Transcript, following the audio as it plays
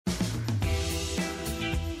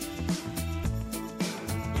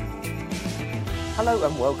Hello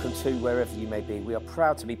and welcome to Wherever You May Be. We are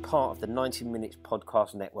proud to be part of the 90 Minutes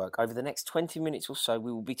Podcast Network. Over the next 20 minutes or so,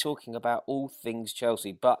 we will be talking about all things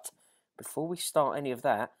Chelsea. But before we start any of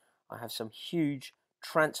that, I have some huge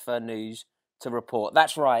transfer news to report.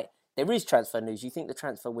 That's right, there is transfer news. You think the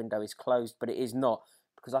transfer window is closed, but it is not,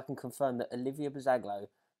 because I can confirm that Olivia Bazaglo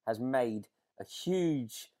has made a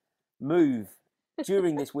huge move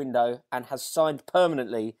during this window and has signed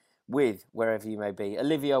permanently with Wherever You May Be.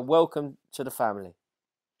 Olivia, welcome to the family.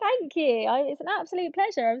 Thank you. It's an absolute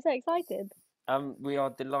pleasure. I'm so excited. We are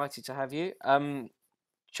delighted to have you.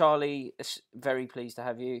 Charlie is very pleased to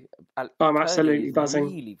have you. I'm Purdy absolutely is buzzing.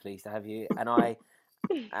 really pleased to have you, and I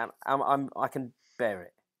can bear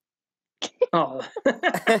it. Oh.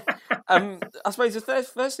 I suppose the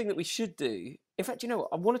first thing that we should do. In fact, you know what?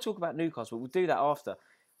 I want to talk about Newcastle, but we'll do that after.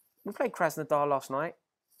 We played Krasnodar last night.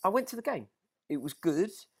 I went to the game. It was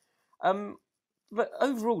good. But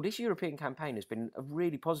overall, this European campaign has been a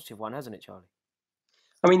really positive one, hasn't it, Charlie?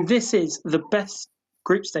 I mean, this is the best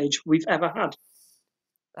group stage we've ever had.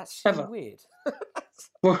 That's so Ever. weird.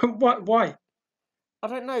 Why? I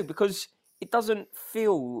don't know, because it doesn't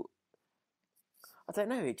feel... I don't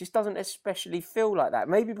know, it just doesn't especially feel like that.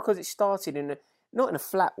 Maybe because it started not in a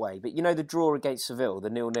flat way, but you know the draw against Seville, the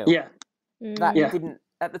 0-0? Yeah. That didn't,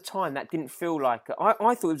 at the time, that didn't feel like... I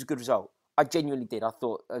thought it was a good result. I genuinely did. I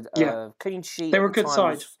thought a clean sheet... They were a good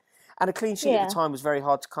side. And a clean sheet at the time was very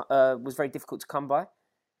was very difficult to come by.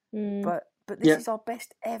 But this is our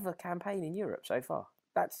best ever campaign in Europe so far.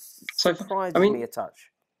 That's surprised me a touch.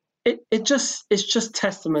 It's just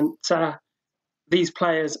testament to these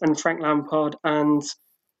players and Frank Lampard and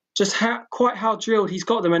just how drilled he's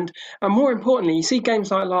got them, and more importantly, you see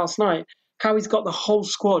games like last night, how he's got the whole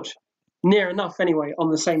squad near enough anyway on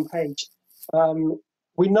the same page.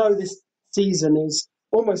 We know this season is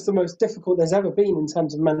almost the most difficult there's ever been in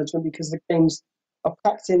terms of management because the games are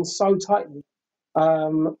packed in so tightly.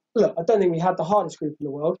 Look, I don't think we had the hardest group in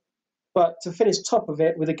the world, but to finish top of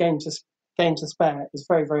it with a game to spare is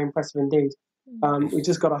very, very impressive indeed. We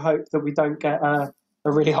just got to hope that we don't get a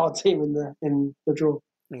really hard team in the draw.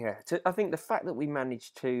 Yeah, I think the fact that we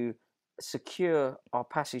managed to secure our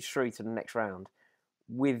passage through to the next round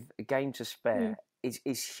with a game to spare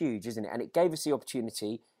is huge, isn't it? And it gave us the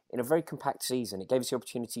opportunity in a very compact season. It gave us the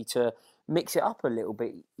opportunity to mix it up a little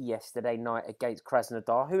bit yesterday night against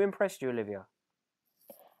Krasnodar. Who impressed you, Olivia?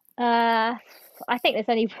 I think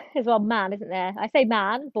there's one man, isn't there? I say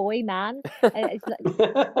man, boy, man.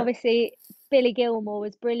 Obviously, Billy Gilmour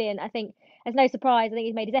was brilliant. I think there's no surprise. I think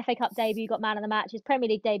he's made his FA Cup debut, got man of the match. His Premier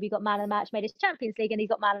League debut, got man of the match. Made his Champions League, and he's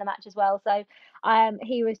got man of the match as well. So,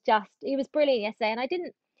 he was brilliant yesterday. And I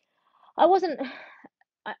didn't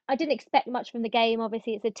expect much from the game.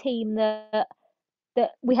 Obviously, it's a team that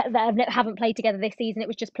haven't played together this season. It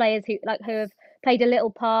was just players who have played a little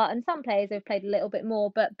part, and some players have played a little bit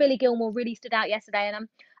more. But Billy Gilmour really stood out yesterday, and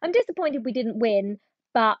I'm disappointed we didn't win.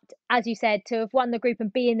 But as you said, to have won the group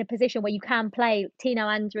and be in a position where you can play Tino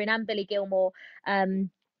Anjorin and Billy Gilmour in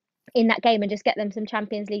that game and just get them some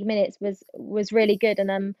Champions League minutes was really good.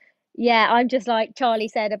 And I'm just like Charlie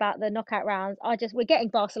said about the knockout rounds. We're getting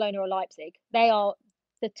Barcelona or Leipzig. They are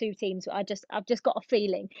the two teams. I've just got a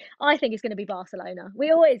feeling. I think it's going to be Barcelona.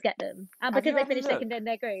 We always get them, and because they finished second in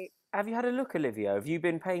their group. Have you had a look, Olivia? Have you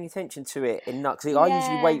been paying attention to it in nuts? I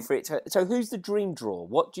usually wait for it to... So who's the dream draw?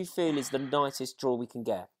 What do you feel is the nicest draw we can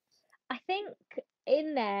get? I think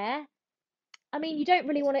in there, I mean, you don't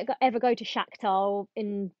really want to ever go to Shakhtar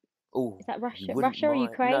in... Is that Russia or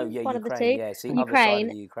Ukraine? No, yeah, one Ukraine, of the two. Yeah, see, other side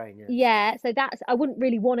of Ukraine, yeah. So I wouldn't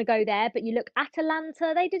really want to go there. But you look,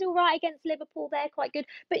 Atalanta, they did all right against Liverpool. They're quite good.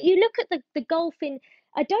 But you look at the golfing.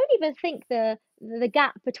 I don't even think the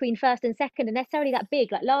gap between first and second are necessarily that big.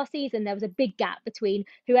 Like last season, there was a big gap between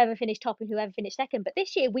whoever finished top and whoever finished second. But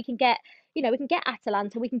this year, we can get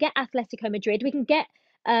Atalanta, we can get Atletico Madrid, we can get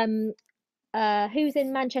who's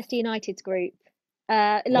in Manchester United's group.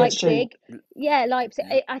 Leipzig. Yeah, Leipzig.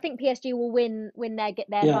 I think PSG will win their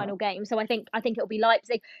final game. So I think it'll be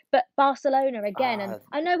Leipzig. But Barcelona again, and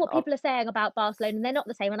I know what people are saying about Barcelona, and they're not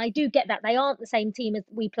the same. And I do get that they aren't the same team as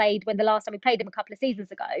we played when the last time we played them a couple of seasons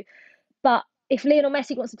ago. But if Lionel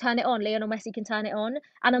Messi wants to turn it on, Lionel Messi can turn it on.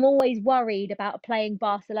 And I'm always worried about playing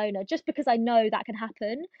Barcelona just because I know that can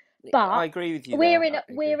happen. But I agree with you. We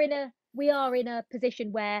are in a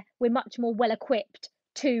position where we're much more well equipped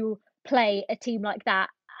to play a team like that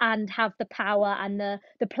and have the power and the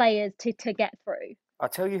players to get through. I'll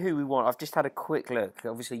tell you who we want. I've just had a quick look.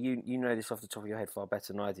 Obviously, you know this off the top of your head far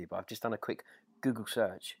better than I do, but I've just done a quick Google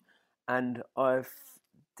search, and I've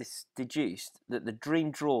deduced that the dream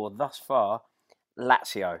draw thus far,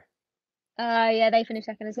 Lazio. Yeah, they finished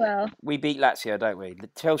second as well. We beat Lazio, don't we?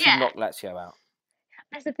 Chelsea Yeah. knocked Lazio out.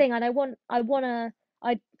 That's the thing, and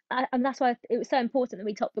and that's why it was so important that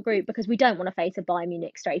we top the group, because we don't want to face a Bayern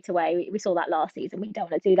Munich straight away. We saw that last season. We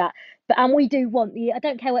don't want to do that, and we do want I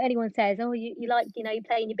don't care what anyone says. Oh, you like you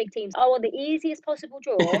play in your big teams. I want the easiest possible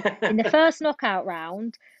draw in the first knockout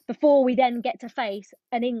round before we then get to face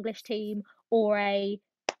an English team or a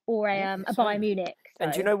Bayern Munich. So.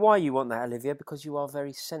 And do you know why you want that, Olivia? Because you are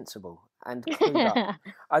very sensible and clued up.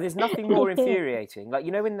 There's nothing more infuriating. Like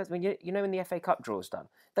when the FA Cup draw's done.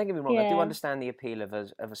 Don't get me wrong. I do understand the appeal of a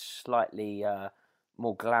slightly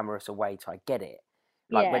more glamorous away tie. I get it.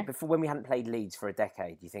 Like when we hadn't played Leeds for a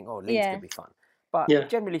decade, you think, Leeds could be fun. But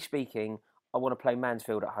generally speaking, I want to play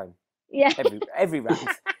Mansfield at home. Yeah. Every round,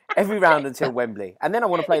 every round until Wembley, and then I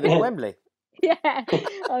want to play them at Wembley. Yeah, I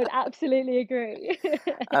would absolutely agree.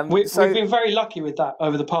 We've been very lucky with that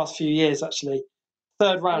over the past few years, actually.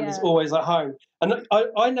 Third round is always at home. And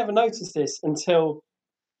I never noticed this until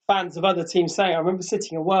fans of other teams saying, I remember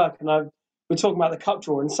sitting at work and we're talking about the cup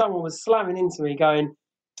draw and someone was slamming into me going,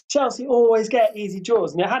 Chelsea always get easy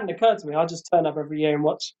draws. And it hadn't occurred to me. I just turn up every year and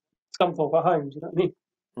watch Scunthorpe at home. Do you know what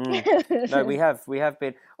I mean? No, we have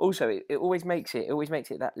been. Also, it always makes it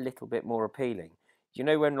that little bit more appealing. You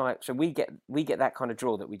know when we get that kind of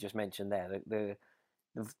draw that we just mentioned there, the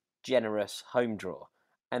generous home draw,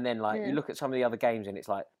 and then you look at some of the other games and it's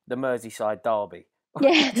like the Merseyside derby.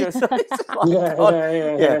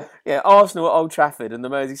 Arsenal at Old Trafford and the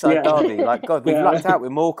Merseyside derby. Like God, we've lucked out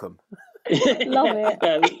with Morecambe. Love it.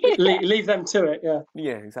 Yeah, leave them to it. Yeah.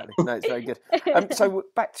 Yeah, exactly. No, it's very good. So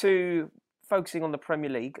back to focusing on the Premier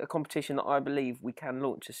League, a competition that I believe we can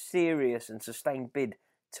launch a serious and sustained bid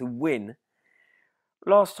to win.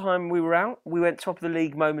 Last time we were out, we went top of the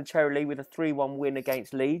league momentarily with a 3-1 win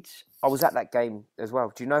against Leeds. I was at that game as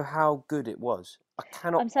well. Do you know how good it was?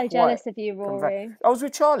 I'm so jealous of you, Rory. I was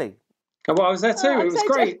with Charlie. Well, I was there too. It was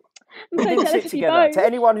great. We didn't sit together. To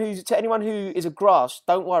anyone who is a grass,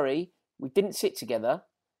 don't worry. We didn't sit together.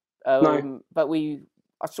 No. But I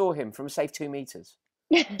saw him from a safe 2 meters.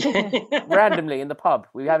 Randomly in the pub.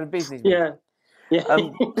 We had a business meeting. Yeah.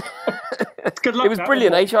 Good luck. It was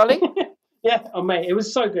brilliant, eh, Charlie? Yeah, mate, it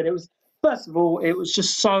was so good. It was, first of all, it was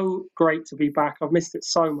just so great to be back. I've missed it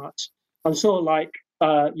so much. I'm sure, like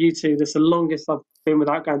you two, this is the longest I've been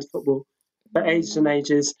without going to football for ages and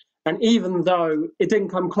ages. And even though it didn't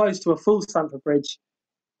come close to a full Stamford Bridge,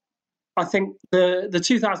 I think the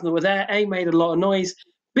 2,000 that were there, A, made a lot of noise.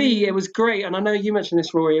 B, it was great. And I know you mentioned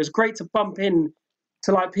this, Rory. It was great to bump in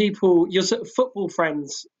to people, your sort of football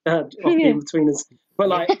friends in between us.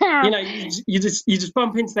 But you just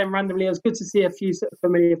bump into them randomly. It was good to see a few sort of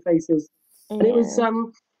familiar faces, and it was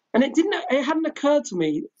and it hadn't occurred to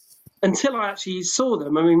me until I actually saw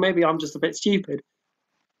them. I mean, maybe I'm just a bit stupid.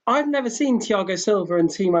 I've never seen Thiago Silva and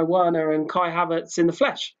Timo Werner and Kai Havertz in the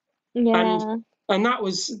flesh, and that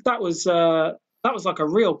was like a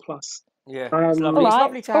real plus. Yeah, it's lovely. It's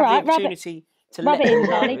lovely to have the opportunity. Rub it in,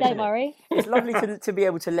 Charlie, don't worry. It's lovely to be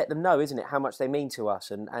able to let them know, isn't it, how much they mean to us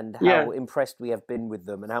and how impressed we have been with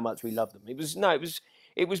them and how much we love them. It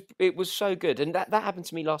was so good. And that happened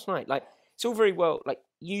to me last night. Like, it's all very well, like,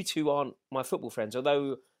 you two aren't my football friends,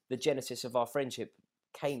 although the genesis of our friendship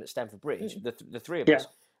came at Stamford Bridge, the three of us.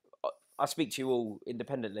 I speak to you all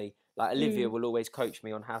independently. Like Olivia will always coach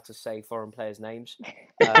me on how to say foreign players' names.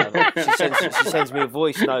 She sends me a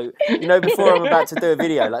voice note. Before I'm about to do a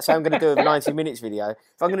video, like say I'm going to do a 90 minutes video.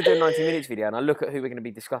 If I'm going to do a 90 minutes video and I look at who we're going to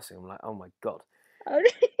be discussing, I'm like, oh my God.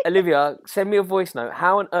 Olivia, send me a voice note.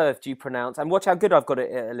 How on earth do you pronounce? And watch how good I've got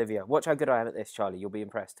it, Olivia. Watch how good I am at this, Charlie. You'll be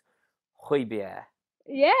impressed. Højbjerg.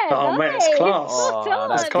 Yeah. Oh, man, it's class. Oh,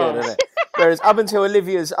 that's good, isn't it? Whereas up until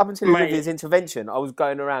Olivia's intervention, I was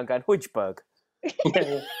going around going Højbjerg.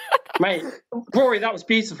 Mate, Rory, that was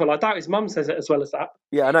beautiful. I doubt his mum says it as well as that.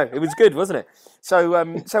 Yeah, I know. It was good, wasn't it? So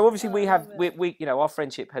obviously we our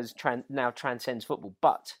friendship has now transcends football.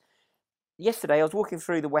 But yesterday I was walking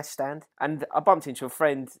through the West Stand and I bumped into a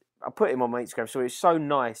friend. I put him on my Instagram story. It's so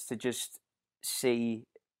nice to just see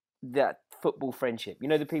that football friendship.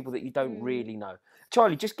 The people that you don't really know.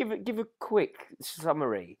 Charlie, just give a quick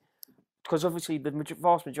summary, because obviously the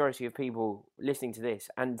vast majority of people listening to this,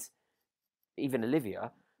 and even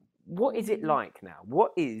Olivia, what is it like now?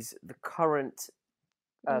 What is the current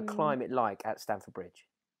climate like at Stamford Bridge?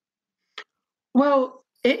 Well,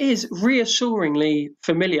 it is reassuringly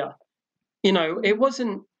familiar. It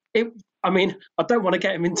wasn't. I mean, I don't want to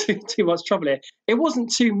get him into too much trouble here. It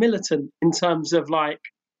wasn't too militant in terms of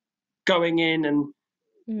going in and.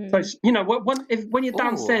 So, when you're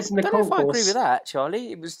downstairs in the concourse. I don't know if I agree with that,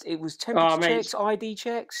 Charlie. It was temperature checks, ID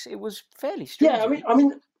checks. It was fairly stringent.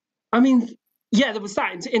 Yeah, I mean, Yeah, there was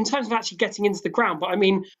that in terms of actually getting into the ground. But I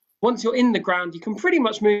mean, once you're in the ground, you can pretty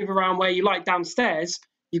much move around where you like downstairs.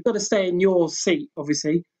 You've got to stay in your seat,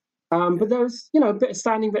 obviously. But there was, a bit of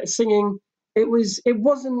standing, a bit of singing. It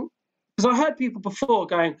wasn't, because I heard people before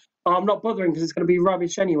going, "Oh, I'm not bothering because it's going to be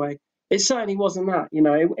rubbish anyway." It certainly wasn't that.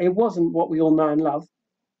 It wasn't what we all know and love.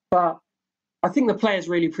 But I think the players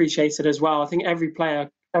really appreciated it as well. I think every player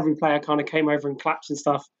kind of came over and clapped and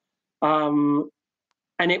stuff. And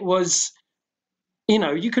it was,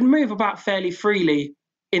 you can move about fairly freely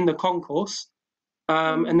in the concourse,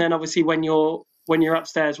 and then obviously when you're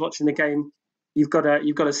upstairs watching the game, you've got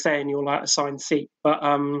to stay in your assigned seat. But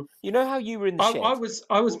you know how you were in the shed?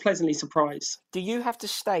 I was pleasantly surprised. Do you have to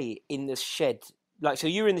stay in the shed? So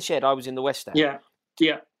you were in the shed, I was in the West Stand.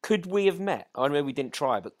 Yeah. Could we have met? I know we didn't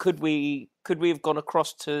try, but could we have gone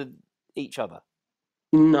across to each other?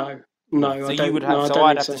 No. So you would have. So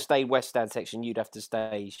I'd have to stay West Stand section. You'd have to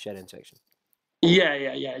stay shed end section. Yeah.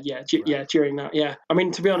 During that, yeah. I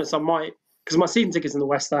mean, to be honest, I might, because my season ticket's in the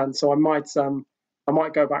West Stand, so I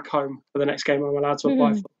might go back home for the next game I'm allowed to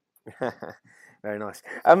apply for. Very nice.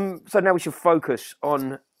 So now we should focus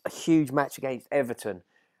on a huge match against Everton.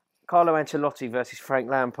 Carlo Ancelotti versus Frank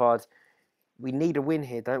Lampard. We need a win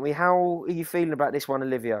here, don't we? How are you feeling about this one,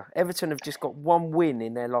 Olivia? Everton have just got one win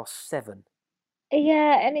in their last 7.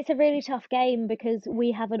 Yeah, and it's a really tough game because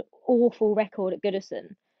we have an awful record at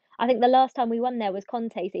Goodison. I think the last time we won there was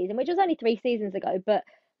Conte season, which was only 3 seasons ago. But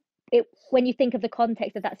when you think of the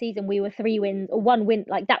context of that season, we were 3 wins or 1 win.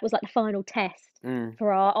 Like that was like the final test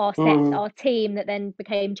for our team that then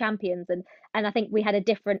became champions. And I think we had a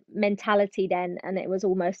different mentality then, and it was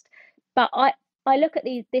almost. But I look at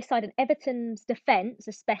this side, and Everton's defence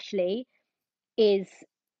especially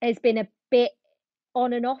has been a bit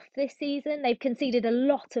on and off this season. They've conceded a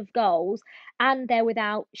lot of goals, and they're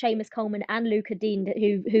without Seamus Coleman and Luca Dean,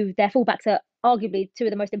 who their fullbacks are arguably 2 of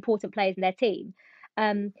the most important players in their team.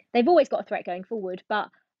 They've always got a threat going forward, but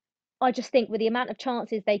I just think with the amount of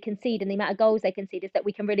chances they concede and the amount of goals they concede is that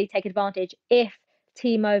we can really take advantage if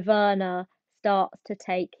Timo Werner starts to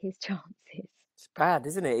take his chances. It's bad,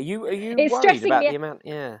 isn't it? Are you worried about the amount?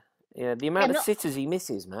 Yeah, the amount of sitters he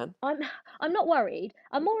misses, man. I'm not worried.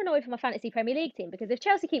 I'm more annoyed for my fantasy Premier League team because if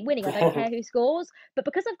Chelsea keep winning, I don't care who scores. But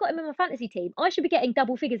because I've got him in my fantasy team, I should be getting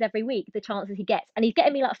double figures every week, the chances he gets. And he's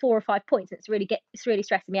getting me like 4 or 5 points. And it's really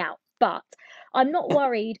stressing me out. But I'm not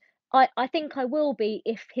worried. I think I will be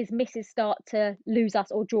if his misses start to lose us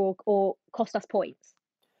or draw or cost us points.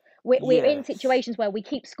 We're in situations where we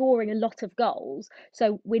keep scoring a lot of goals,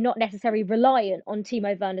 so we're not necessarily reliant on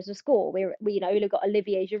Timo Werner to score. We've got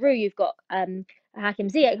Olivier Giroud, you've got Hakim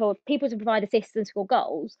Ziyech, who are people to provide assists and score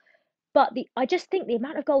goals. But I just think the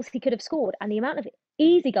amount of goals he could have scored and the amount of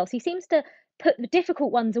easy goals, he seems to put the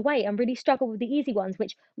difficult ones away and really struggle with the easy ones.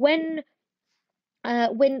 Which when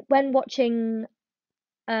watching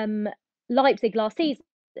Leipzig last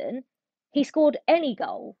season, he scored any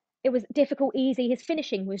goal. It was difficult, easy. His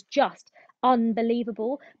finishing was just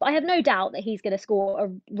unbelievable. But I have no doubt that he's going to score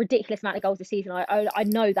a ridiculous amount of goals this season. I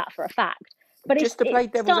know that for a fact. But it's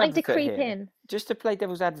starting to creep in. Just to play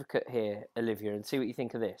devil's advocate here, Olivia, and see what you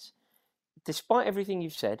think of this. Despite everything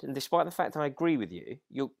you've said, and despite the fact I agree with you,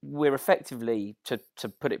 we're effectively, to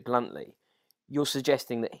put it bluntly, you're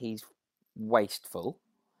suggesting that he's wasteful.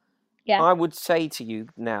 Yeah. I would say to you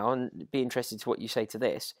now, and be interested to what you say to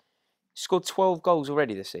this, scored 12 goals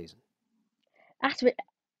already this season.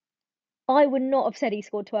 I would not have said he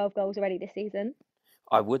scored 12 goals already this season.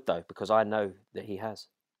 I would, though, because I know that he has.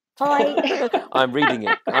 I'm reading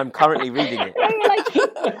it. I'm currently reading it.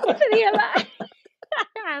 The amount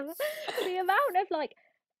of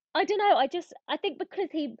I don't know. I think because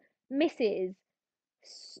he misses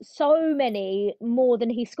so many more than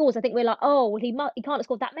he scores, I think we're like, oh, well, he can't have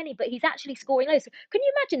scored that many, but he's actually scoring loads. Can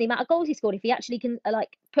you imagine the amount of goals he scored if he actually can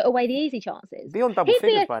put away the easy chances? He'd be on double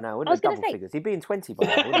figures by now, wouldn't he? Double figures. He'd be in 20 by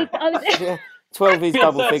now, wouldn't he? Yeah, 12 is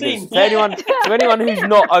double figures. To anyone who's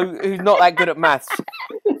not that good at maths,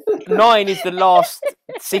 9 is the last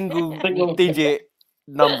single digit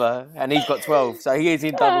number, and he's got 12, so he is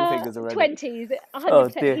in double figures already. 20s,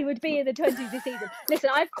 100%. He would be in the 20s this season. Listen,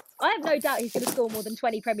 I have no doubt he's going to score more than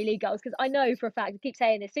 20 Premier League goals, because I know for a fact, I keep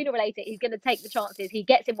saying this, sooner or later he's going to take the chances. He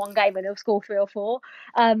gets in one game and he'll score 3 or 4.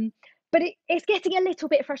 But it's getting a little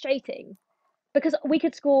bit frustrating, because we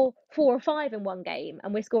could score 4 or 5 in one game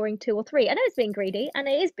and we're scoring 2 or 3. I know it's being greedy, and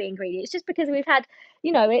it is being greedy. It's just because we've had,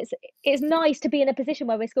 it's nice to be in a position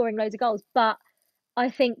where we're scoring loads of goals, but I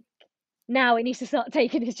think now it needs to start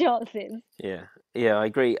taking his chances. Yeah, I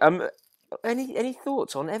agree. Any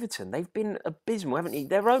thoughts on Everton? They've been abysmal, haven't they?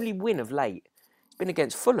 Their only win of late has been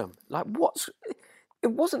against Fulham.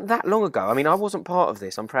 it wasn't that long ago. I mean, I wasn't part of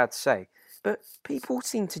this, I'm proud to say, but people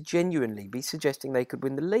seem to genuinely be suggesting they could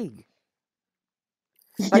win the league.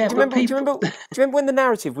 Like, Yeah, do you but remember when the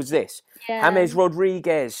narrative was this? Yeah. James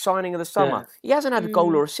Rodriguez, signing of the summer. Yeah. He hasn't had a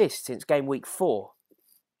goal or assist since game week 4.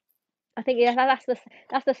 I think that's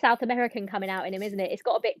the South American coming out in him, isn't it? It's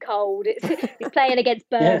got a bit cold. He's playing against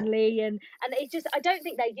Yeah. Burnley, and it's just I don't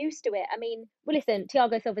think they're used to it. I mean, well, listen,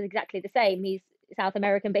 Thiago Silva's exactly the same. He's South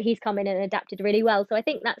American, but he's come in and adapted really well. So I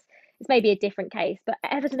think it's maybe a different case. But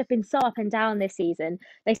Everton have been so up and down this season.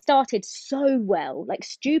 They started so well, like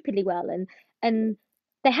stupidly well, and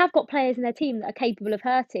they have got players in their team that are capable of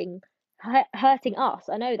hurting us.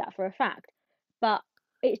 I know that for a fact, but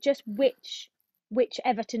it's just which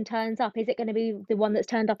Everton turns up. Is it going to be the one that's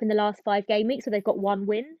turned up in the last 5 game weeks, so they've got one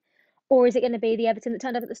win, or is it going to be the Everton that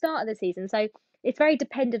turned up at the start of the season? So it's very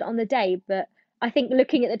dependent on the day. But I think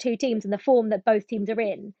looking at the two teams and the form that both teams are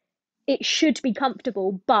in, it should be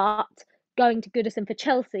comfortable. But going to Goodison for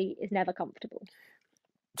Chelsea is never comfortable.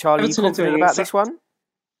 Charlie, Everton you are doing confident about this one?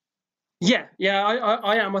 Yeah,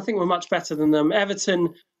 I am. I think we're much better than them.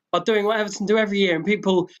 Everton are doing what Everton do every year, and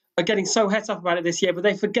people are getting so het up about it this year, but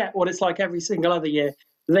they forget what it's like every single other year.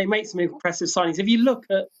 They make some impressive signings. If you look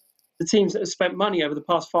at the teams that have spent money over the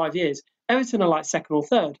past 5 years, Everton are like second or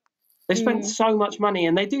third. They've spent so much money,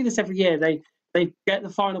 and they do this every year. They get the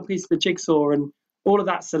final piece of the jigsaw and all of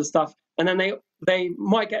that sort of stuff, and then they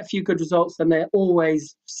might get a few good results, and they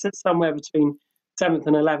always sit somewhere between 7th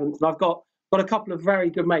and 11th. And I've got a couple of very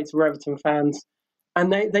good mates who are Everton fans,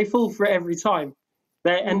 and they fall for it every time.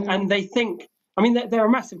 And they think, I mean, they're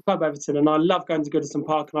a massive club, Everton, and I love going to Goodison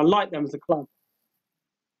Park, and I like them as a club.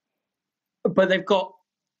 But they've got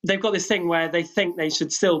this thing where they think they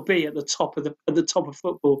should still be at the top of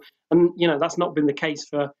football, and that's not been the case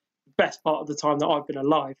for the best part of the time that I've been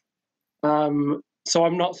alive. So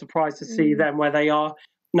I'm not surprised to see them where they are.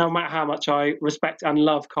 No matter how much I respect and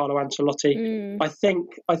love Carlo Ancelotti, I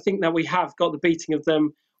think that we have got the beating of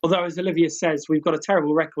them. Although, as Olivia says, we've got a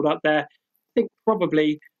terrible record up there. I think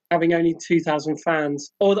probably having only 2,000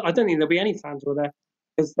 fans, or I don't think there'll be any fans over there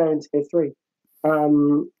because they're in Tier 3.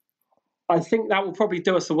 I think that will probably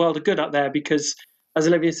do us a world of good up there because, as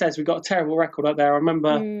Olivia says, we've got a terrible record up there. I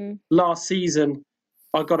remember last season,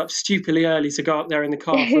 I got up stupidly early to go up there in the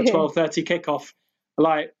car for a 12:30 kickoff.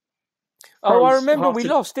 I remember we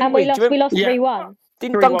lost, didn't we? We lost 3-1.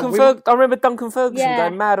 Didn't Duncan Ferguson? I remember Duncan Ferguson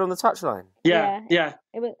going mad on the touchline. Yeah.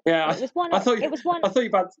 It was one. I thought you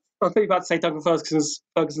were about to say Duncan Ferguson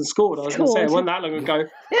scored. I was going to say it wasn't that long ago.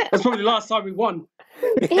 That's probably the last time we won.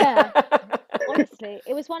 Yeah. Honestly,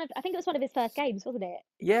 it was I think it was one of his first games, wasn't it?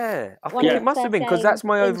 Yeah, I think it must have been because that's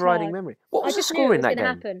my overriding memory. What was the score in that game?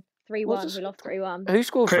 Happen. 3-1. We lost 3-1. Who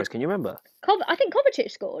scored for us? Can you remember? I think Kovacic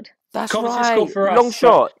scored. That's Kovacic right. scored for us. Long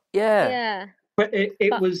shot. Yeah. Yeah. But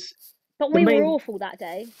it was. But we were awful that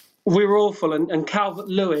day. We were awful, and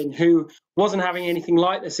Calvert-Lewin, who wasn't having anything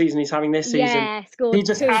like the season he's having this season, scored. He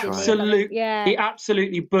just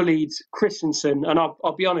absolutely bullied Christensen, and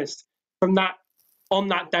I'll be honest. On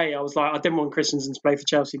that day, I was like, I didn't want Christensen to play for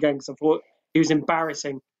Chelsea again because I thought he was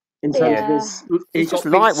embarrassing in terms of his. He's just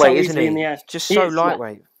lightweight, isn't he? In the air. Just so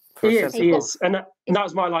lightweight. He is, and that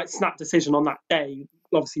was my snap decision on that day.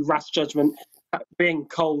 Obviously, rash judgment, being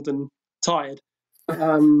cold and tired.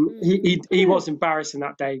 He was embarrassing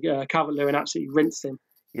that day. Calvert-Lewin absolutely rinsed him.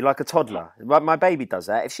 You're like a toddler. My baby does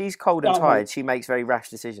that. If she's cold and tired, she makes very rash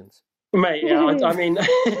decisions. Mate, yeah, I mean,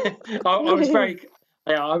 I was very,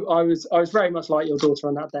 I was very much like your daughter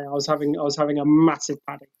on that day. I was having a massive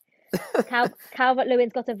paddy.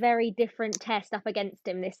 Calvert-Lewin's got a very different test up against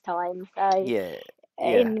him this time. So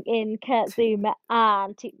in Kurt Zouma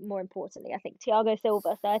and more importantly, I think Thiago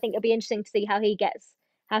Silva. So I think it'll be interesting to see how he gets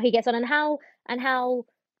on and how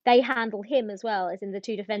they handle him as well, as in the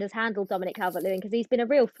two defenders handle Dominic Calvert-Lewin, because he's been a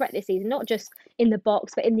real threat this season, not just in the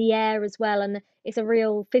box but in the air as well. And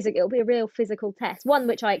it'll be a real physical test, one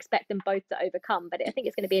which I expect them both to overcome. But I think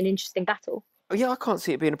it's going to be an interesting battle. Yeah, I can't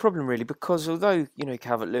see it being a problem really, because although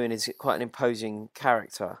Calvert-Lewin is quite an imposing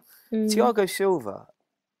character, Thiago Silva.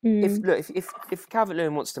 If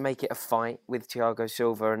Calvert-Lewin wants to make it a fight with Thiago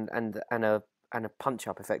Silva and a punch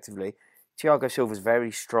up effectively, Thiago Silva's very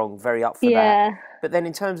strong, very up for that. But then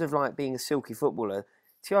in terms of being a silky footballer,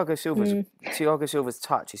 Thiago Silva's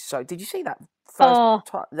touch is so. Did you see that first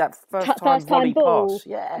time volley pass?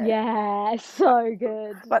 Yeah, so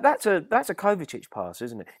good. That's a Kovacic pass,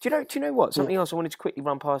 isn't it? Do you know what? Something else I wanted to quickly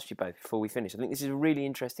run past you both before we finish. I think this is a really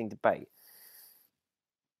interesting debate.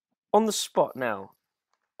 On the spot now,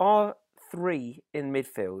 our 3 in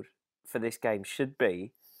midfield for this game should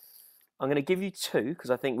be I'm going to give you two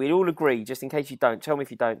because I think we all agree, just in case you don't, tell me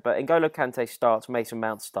if you don't, but N'Golo Kante starts, Mason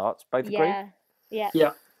Mount starts. Both agree? Yeah.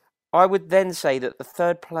 Yeah. I would then say that the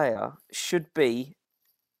third player should be,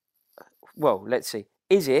 well, let's see.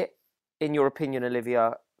 Is it, in your opinion,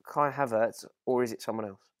 Olivia, Kai Havertz, or is it someone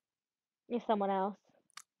else? It's someone else.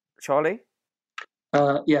 Charlie?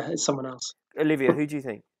 Yeah, it's someone else. Olivia, who do you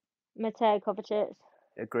think? Mateo Kovacic.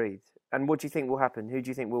 Agreed. And what do you think will happen? Who do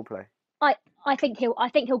you think will play? I think he'll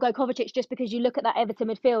go Kovacic just because you look at that Everton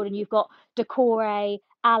midfield and you've got Doucouré,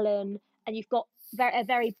 Allen, and you've got a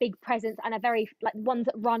very big presence and a very like ones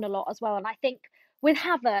that run a lot as well. And I think with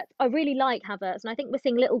Havertz, I really like Havertz, and I think we're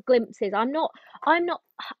seeing little glimpses. I'm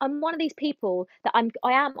one of these people that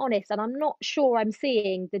I am honest, and I'm not sure I'm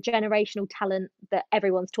seeing the generational talent that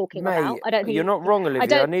everyone's talking about. I don't think you're not wrong,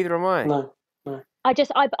 Olivia. Neither am I. No. I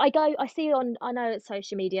see on, I know it's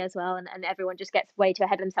social media as well, and everyone just gets way too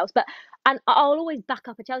ahead of themselves. And I'll always back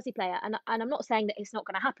up a Chelsea player, and I'm not saying that it's not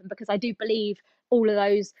going to happen because I do believe all of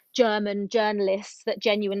those German journalists that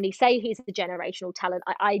genuinely say he's a generational talent.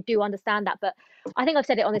 I do understand that, but I think I've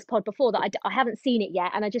said it on this pod before that I haven't seen it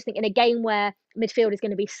yet, and I just think in a game where midfield is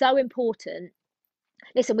going to be so important.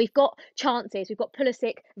 Listen, we've got chances. We've got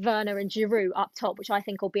Pulisic, Werner, and Giroud up top, which I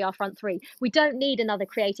think will be our front three. We don't need another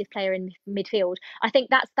creative player in midfield. I think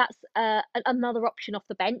that's another option off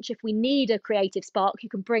the bench. If we need a creative spark, you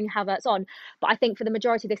can bring Havertz on. But I think for the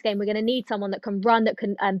majority of this game, we're going to need someone that can run, that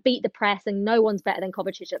can beat the press, and no one's better than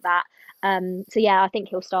Kovacic at that. So yeah, I think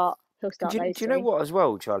he'll start. Do you know what as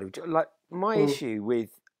well, Charlie? Like my issue with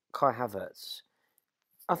Kai Havertz,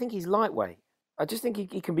 I think he's lightweight. I just think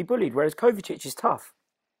he can be bullied, whereas Kovacic is tough.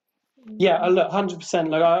 Yeah, look, 100%.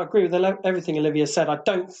 Look, I agree with everything Olivia said. I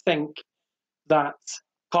don't think that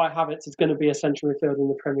Kai Havertz is going to be a central midfielder in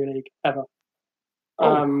the Premier League ever.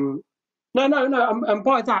 No. And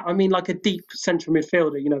by that, I mean like a deep central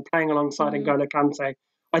midfielder, playing alongside N'Golo Kante.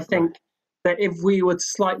 I think that if we were to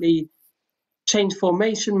slightly change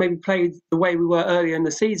formation, maybe play the way we were earlier in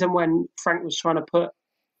the season when Frank was trying to put,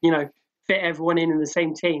 fit everyone in the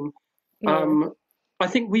same team. I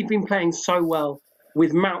think we've been playing so well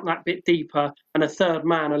with Mount that bit deeper and a third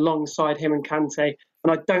man alongside him and Kante.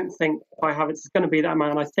 And I don't think Kai Havertz is going to be that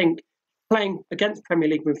man. I think playing against Premier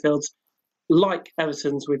League midfields like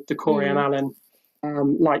Everton's with Doucouré and Allen,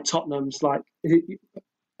 like Tottenham's, like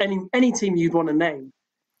any team you'd want to name,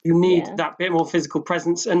 you need that bit more physical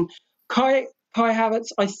presence. And Kai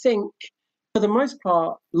Havertz, I think, for the most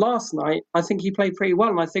part, last night, I think he played pretty well.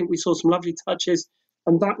 And I think we saw some lovely touches,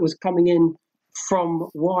 and that was coming in from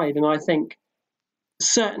wide. And I think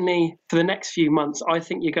certainly for the next few months, I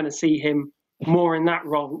think you're going to see him more in that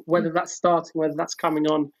role, whether that's starting, whether that's coming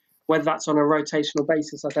on, whether that's on a rotational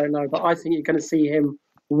basis, I don't know. But I think you're going to see him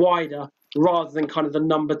wider rather than kind of the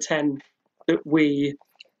number 10 that we,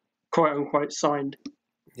 quote unquote, signed.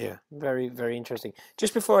 Yeah, very, very interesting.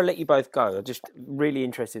 Just before I let you both go, I'm just really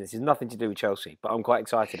interested in this. It's nothing to do with Chelsea, but I'm quite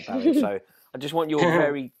excited about it. So I just want your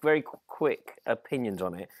very, very quick opinions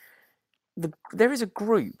on it. There is a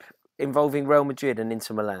group involving Real Madrid and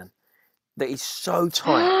Inter Milan that is so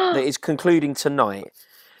tight that is concluding tonight.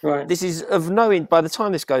 Right. This is of knowing, by the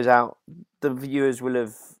time this goes out, the viewers will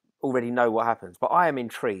have already know what happens. But I am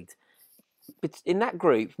intrigued. But in that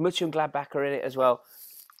group, Mönchengladbach are in it as well.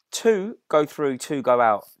 2 go through, 2 go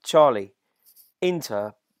out. Charlie,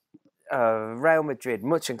 Inter, Real Madrid,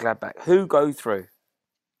 Mönchengladbach, who go through?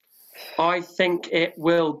 I think it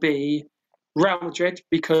will be Real Madrid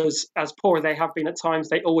because as poor as they have been at times,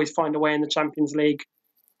 they always find a way in the Champions League.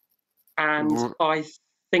 And I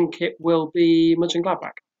think it will be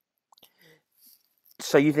Mönchengladbach.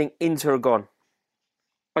 So you think Inter are gone?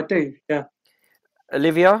 I do, yeah.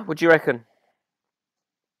 Olivia, what do you reckon?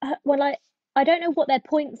 Well, I don't know what their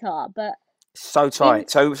points are, but so tight.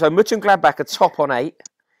 So Mönchengladbach are top on 8.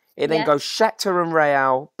 It then goes Shakhtar and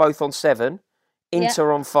Real both on 7.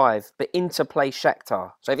 Inter on 5, but Inter play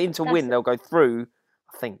Shakhtar. So if Inter win, they'll go through,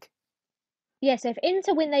 I think. Yeah, so if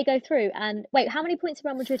Inter win, they go through. And wait, how many points are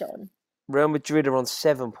Real Madrid on? Real Madrid are on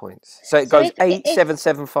 7 points. So it goes 8, 7,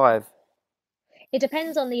 7, 5. It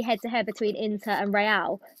depends on the head-to-head between Inter and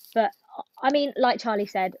Real. But, I mean, like Charlie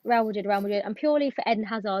said, Real Madrid. And purely for Eden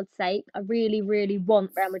Hazard's sake, I really, really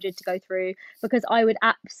want Real Madrid to go through because I would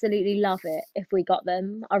absolutely love it if we got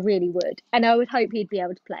them. I really would. And I would hope he'd be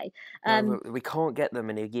able to play. We can't get them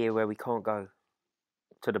in a year where we can't go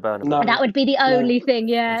to the Bernabeu. No, that would be the only thing,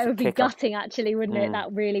 It would be gutting, actually, wouldn't it?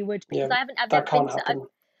 That really would be. Because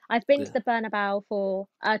I've been to the Bernabeu for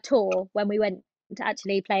a tour when we went to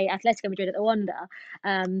actually play Atletico Madrid at the Wanda.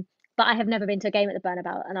 But I have never been to a game at the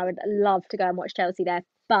Bernabeu, and I would love to go and watch Chelsea there.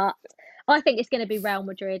 But I think it's going to be Real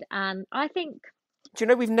Madrid, and I think Do you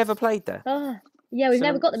know we've never played there? Oh, yeah, we've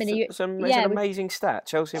never got them in a. It's an Yeah, amazing stat.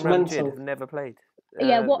 Chelsea and It's Real Madrid mental. have never played.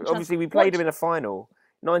 Yeah, watch us. Obviously, we played Watch- them in a final.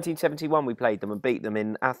 1971, we played them and beat them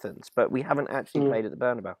in Athens, but we haven't actually played at the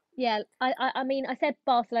Bernabeu. yeah. I mean, I said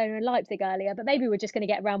Barcelona and Leipzig earlier, but maybe we're just going to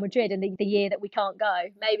get Real Madrid and the year that we can't go.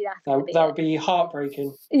 Maybe that's going to be That it. would be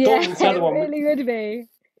heartbreaking. Yeah, Dortmund's the other it one. really would be.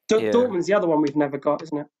 Yeah. Dortmund's the other one we've never got,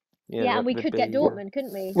 isn't it? Yeah, and we that could would get be- Dortmund,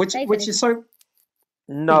 couldn't we? Which They which finished- is so.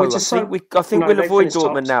 No, Which I is think so- we'll no, they avoid finished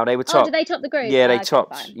Dortmund tops. now. They were Oh, top. did they top the group? Yeah, they Okay,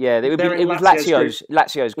 topped. fine. Yeah, it They're in was Lazio's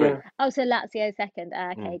Lazio's group. Yeah. Oh, so Lazio second.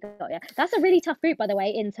 Okay, got ya. That's a really tough group, by the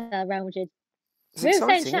way, into Real Madrid. It's We were saying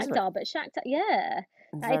exciting, isn't it? Shakhtar, but Shakhtar, yeah.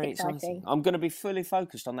 That is Very exciting. I'm going to be fully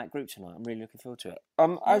focused on that group tonight. I'm really looking forward to it.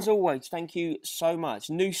 As always, thank you so much.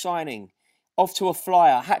 New signing, off to a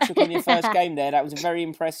flyer, hat trick on your first game there. That was a very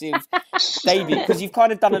impressive debut because you've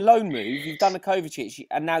kind of done a loan move. You've done a Kovacic,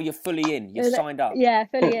 and now you're fully in. You're signed up. Yeah,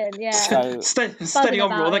 fully in. Yeah. So Steady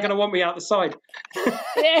on, about Raw. They're it. going to want me out the side.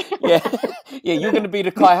 yeah, you're going to be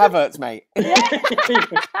the Kai Havertz, mate.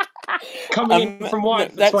 Coming in from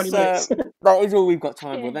wide for 20 minutes. That is all we've got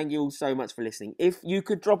time for. Thank you all so much for listening. If you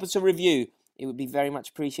could drop us a review, it would be very much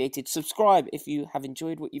appreciated. Subscribe if you have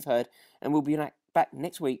enjoyed what you've heard, and we'll be back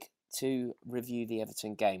next week to review the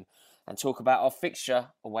Everton game and talk about our fixture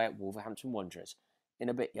away at Wolverhampton Wanderers. In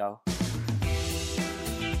a bit, y'all.